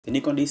The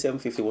Nikon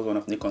D750 was one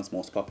of Nikon's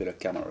most popular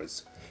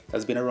cameras. It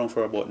has been around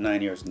for about 9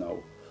 years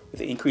now. With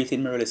the increase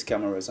in mirrorless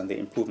cameras and the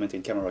improvement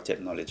in camera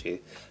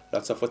technology,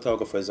 lots of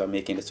photographers are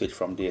making the switch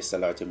from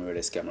DSLR to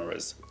mirrorless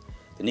cameras.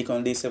 The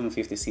Nikon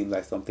D750 seems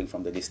like something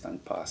from the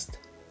distant past.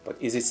 But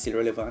is it still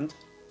relevant?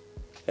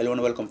 Hello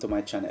and welcome to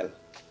my channel.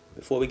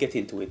 Before we get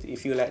into it,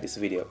 if you like this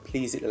video,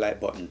 please hit the like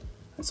button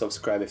and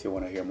subscribe if you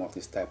want to hear more of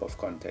this type of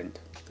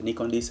content. The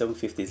Nikon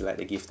D750 is like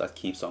the gift that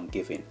keeps on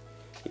giving.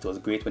 It was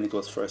great when it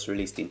was first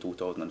released in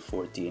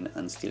 2014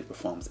 and still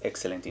performs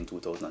excellent in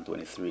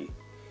 2023.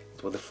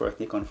 It was the first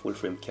Nikon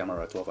full-frame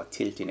camera to have a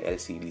tilting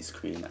LCD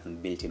screen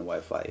and built-in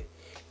Wi-Fi.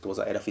 It was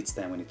ahead of its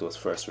time when it was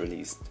first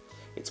released.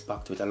 It's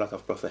packed with a lot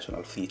of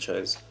professional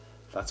features.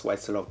 That's why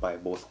it's loved by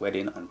both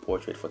wedding and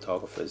portrait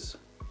photographers.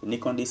 The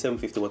Nikon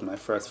D750 was my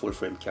first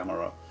full-frame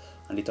camera,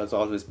 and it has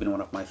always been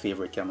one of my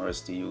favorite cameras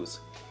to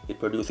use. It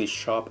produces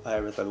sharp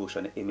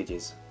high-resolution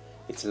images.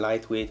 It's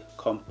lightweight,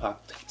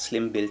 compact,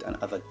 slim built and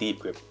has a deep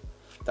grip.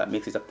 That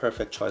makes it a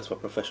perfect choice for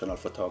professional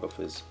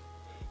photographers.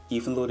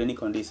 Even though the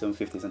Nikon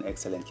D750 is an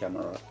excellent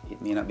camera,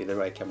 it may not be the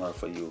right camera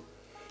for you.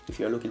 If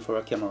you're looking for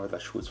a camera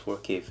that shoots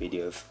 4K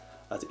videos,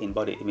 has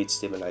in-body image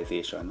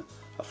stabilization,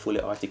 a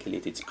fully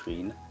articulated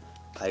screen,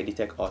 high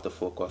detect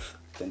autofocus,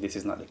 then this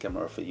is not the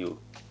camera for you.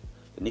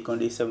 The Nikon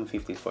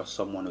D750 is for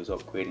someone who is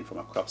upgrading from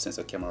a crop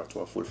sensor camera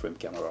to a full-frame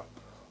camera,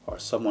 or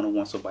someone who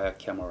wants to buy a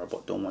camera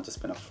but don't want to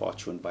spend a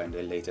fortune buying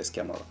the latest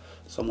camera,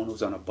 someone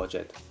who's on a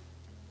budget.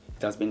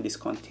 It has been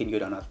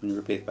discontinued and has been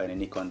replaced by the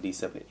Nikon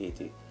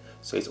D780,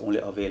 so it's only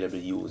available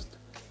used.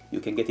 You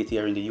can get it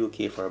here in the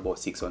UK for about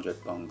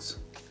 £600.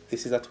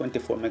 This is a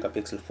 24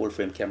 megapixel full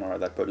frame camera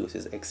that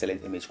produces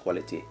excellent image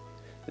quality.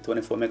 The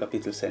 24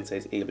 megapixel sensor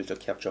is able to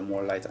capture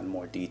more light and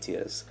more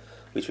details,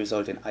 which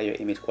result in higher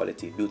image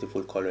quality,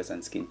 beautiful colors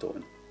and skin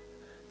tone.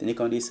 The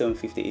Nikon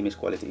D750 image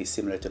quality is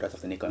similar to that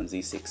of the Nikon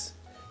Z6.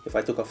 If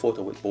I took a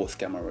photo with both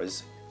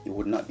cameras, you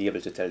would not be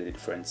able to tell the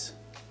difference.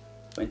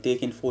 When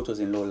taking photos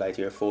in low light,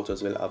 your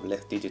photos will have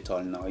less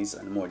digital noise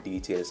and more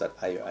details at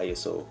higher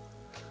ISO,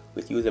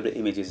 with usable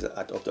images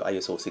at up to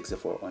ISO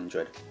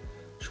 6400.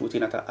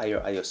 Shooting at a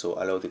higher ISO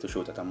allows you to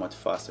shoot at a much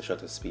faster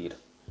shutter speed.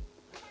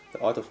 The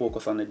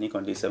autofocus on the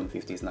Nikon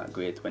D750 is not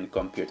great when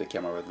compared to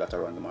cameras that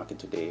are on the market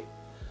today,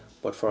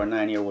 but for a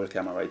 9-year-old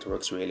camera it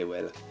works really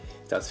well.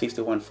 It has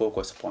 51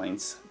 focus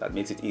points that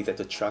makes it easier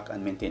to track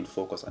and maintain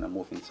focus on a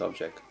moving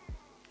subject.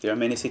 There are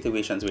many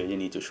situations where you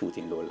need to shoot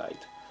in low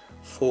light.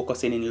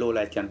 Focusing in low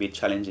light can be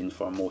challenging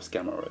for most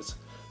cameras,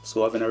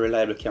 so having a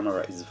reliable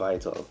camera is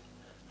vital.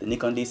 The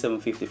Nikon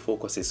D750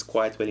 focuses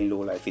quite well in low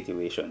light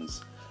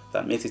situations.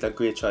 That makes it a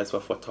great choice for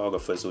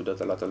photographers who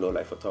does a lot of low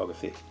light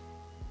photography.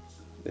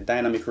 The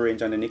dynamic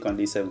range on the Nikon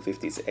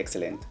D750 is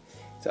excellent.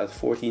 It has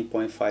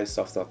 14.5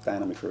 soft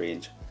dynamic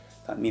range.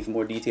 That means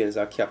more details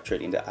are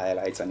captured in the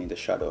highlights and in the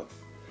shadow.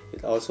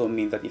 It also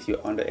means that if you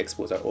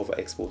underexpose or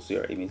overexpose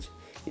your image,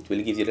 it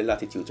will give you the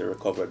latitude to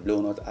recover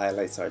blown out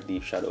highlights or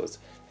deep shadows,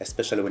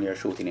 especially when you're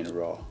shooting in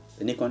RAW.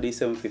 The Nikon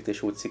D750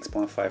 shoots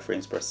 6.5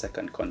 frames per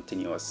second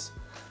continuous.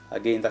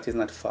 Again, that is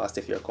not fast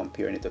if you're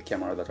comparing it to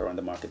cameras that are on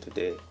the market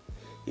today.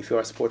 If you're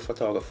a sport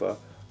photographer,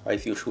 or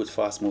if you shoot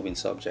fast moving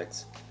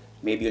subjects,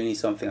 maybe you'll need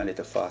something a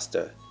little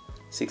faster.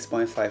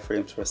 6.5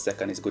 frames per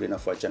second is good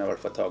enough for general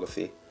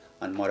photography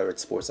and moderate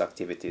sports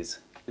activities.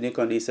 The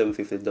Nikon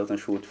D750 doesn't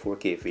shoot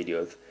 4K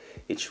videos,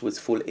 it shoots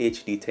full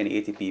HD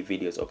 1080p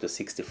videos up to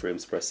 60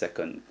 frames per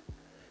second.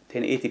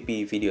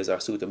 1080p videos are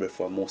suitable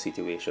for most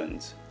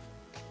situations.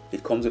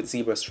 It comes with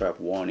zebra stripe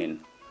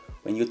warning.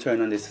 When you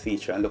turn on this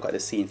feature and look at the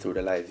scene through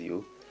the live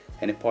view,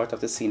 any part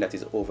of the scene that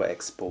is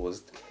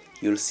overexposed,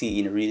 you'll see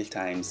in real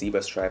time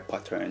zebra stripe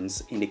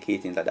patterns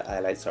indicating that the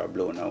highlights are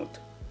blown out.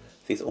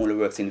 This only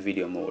works in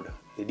video mode.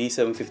 The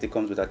D750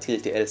 comes with a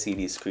tilted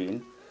LCD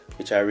screen,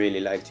 which I really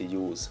like to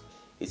use.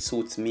 It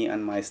suits me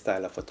and my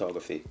style of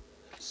photography.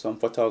 Some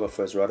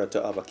photographers rather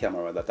to have a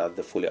camera that has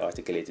the fully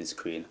articulated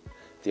screen.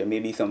 There may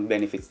be some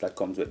benefits that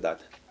comes with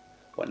that,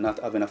 but not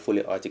having a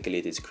fully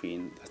articulated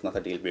screen, that's not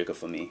a deal breaker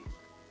for me.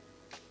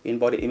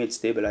 In-body image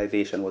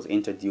stabilization was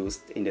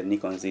introduced in the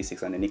Nikon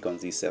Z6 and the Nikon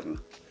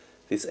Z7.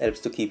 This helps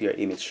to keep your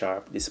image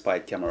sharp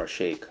despite camera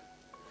shake.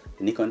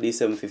 The Nikon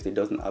D750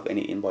 doesn't have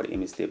any in-body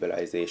image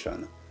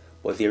stabilization,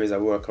 but there is a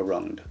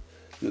workaround.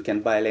 You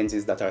can buy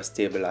lenses that are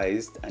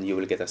stabilized and you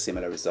will get a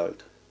similar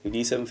result. The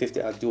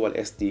D750 has dual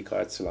SD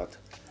card slot,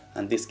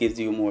 and this gives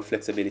you more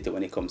flexibility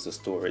when it comes to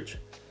storage.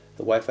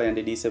 The Wi-Fi on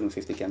the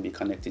D750 can be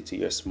connected to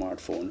your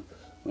smartphone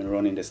when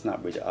running the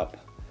SnapBridge app.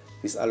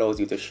 This allows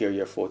you to share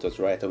your photos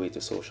right away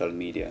to social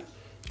media.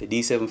 The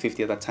D750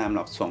 has a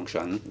time-lapse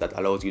function that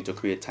allows you to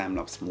create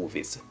time-lapse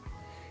movies.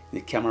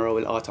 The camera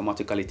will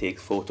automatically take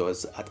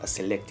photos at a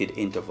selected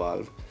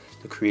interval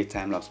to create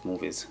time-lapse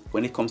movies.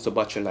 When it comes to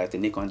battery life, the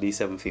Nikon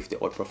D750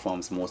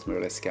 outperforms most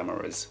mirrorless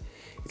cameras.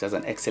 It has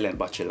an excellent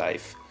battery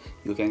life.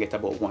 You can get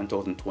about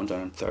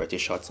 1230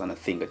 shots on a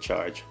single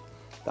charge.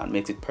 That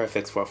makes it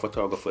perfect for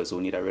photographers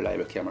who need a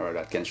reliable camera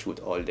that can shoot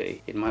all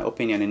day. In my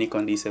opinion, the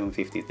Nikon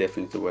D750 is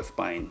definitely worth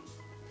buying.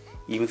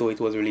 Even though it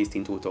was released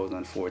in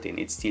 2014,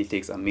 it still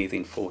takes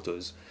amazing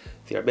photos.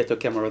 There are better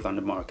cameras on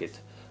the market,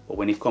 but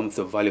when it comes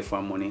to value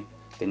for money,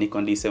 the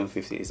Nikon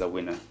D750 is a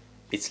winner.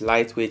 It's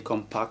lightweight,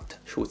 compact,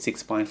 shoots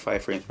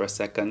 6.5 frames per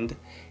second,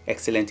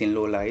 excellent in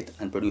low light,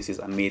 and produces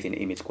amazing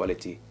image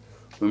quality.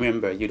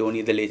 Remember, you don't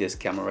need the latest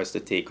cameras to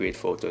take great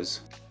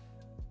photos.